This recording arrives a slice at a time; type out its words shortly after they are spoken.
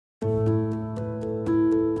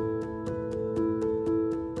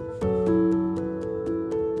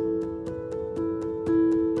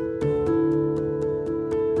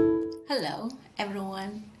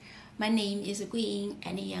My name is Gui Ying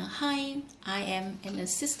Annie Yang-Heim. I am an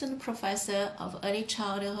assistant professor of early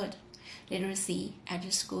childhood literacy at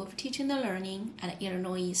the School of Teaching and Learning at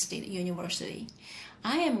Illinois State University.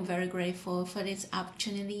 I am very grateful for this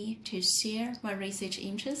opportunity to share my research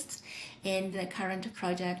interests and the current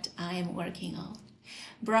project I am working on.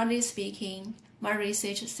 Broadly speaking, my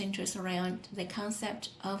research centers around the concept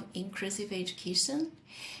of inclusive education.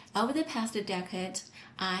 Over the past decade,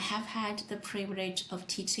 I have had the privilege of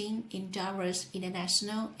teaching in diverse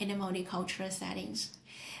international and multicultural settings.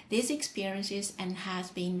 These experiences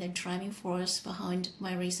has been the driving force behind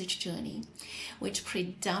my research journey, which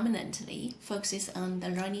predominantly focuses on the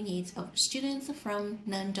learning needs of students from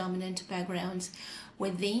non-dominant backgrounds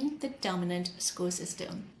within the dominant school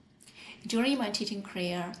system. During my teaching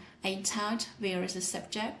career, I taught various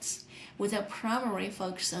subjects with a primary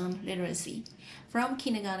focus on literacy, from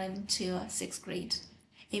kindergarten to 6th grade,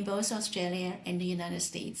 in both Australia and the United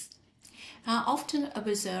States. I often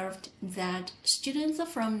observed that students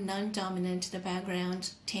from non-dominant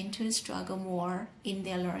backgrounds tend to struggle more in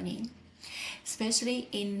their learning, especially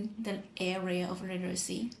in the area of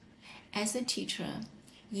literacy. As a teacher,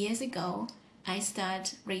 years ago, I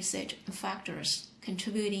started research factors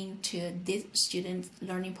contributing to these students'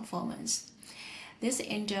 learning performance. This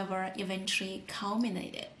endeavor eventually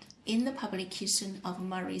culminated in the publication of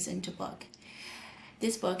my recent book.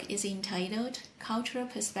 This book is entitled Cultural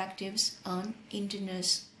Perspectives on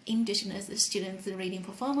Indigenous Students' Reading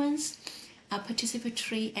Performance, a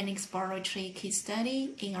participatory and exploratory case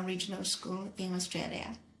study in a regional school in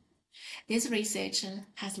Australia. This research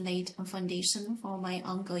has laid a foundation for my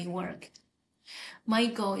ongoing work. My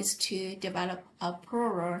goal is to develop a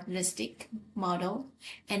pluralistic model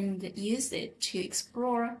and use it to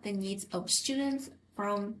explore the needs of students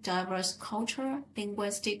from diverse cultural,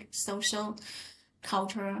 linguistic, social,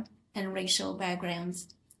 cultural, and racial backgrounds.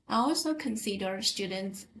 I also consider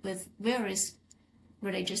students with various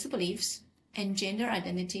religious beliefs and gender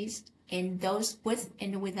identities, and those with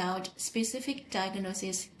and without specific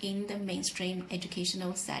diagnosis in the mainstream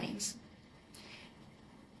educational settings.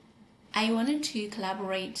 I wanted to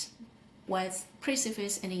collaborate with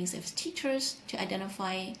pre-service and in-service teachers to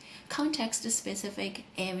identify context-specific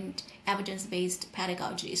and evidence-based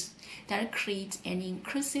pedagogies that create an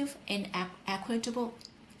inclusive and equitable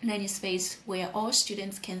learning space where all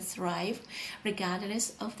students can thrive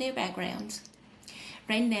regardless of their backgrounds.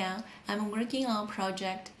 Right now, I'm working on a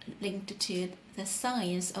project linked to the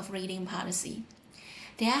science of reading policy.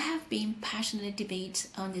 There have been passionate debates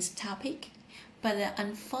on this topic, but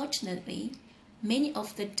unfortunately, many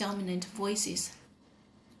of the dominant voices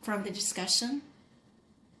from the discussion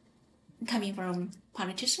coming from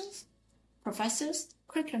politicians, professors,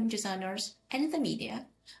 curriculum designers, and the media,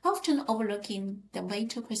 often overlooking the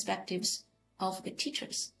vital perspectives of the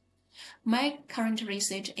teachers. My current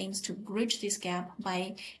research aims to bridge this gap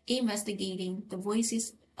by investigating the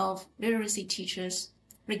voices of literacy teachers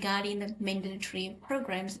regarding the mandatory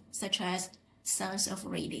programs such as Science of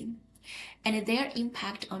Reading, and their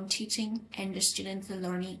impact on teaching and the students'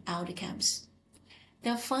 learning outcomes.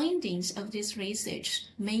 The findings of this research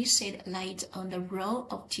may shed light on the role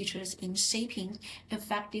of teachers in shaping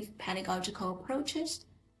effective pedagogical approaches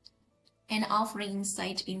and offering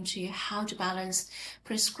insight into how to balance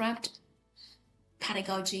prescribed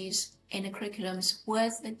pedagogies and curriculums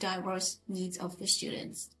with the diverse needs of the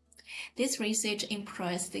students. This research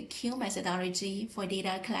employs the Q methodology for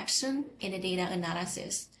data collection and data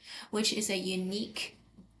analysis, which is a unique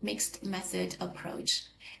mixed method approach.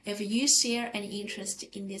 If you share an interest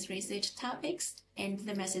in these research topics and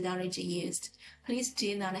the methodology used, please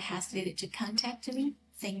do not hesitate to contact me.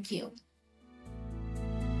 Thank you.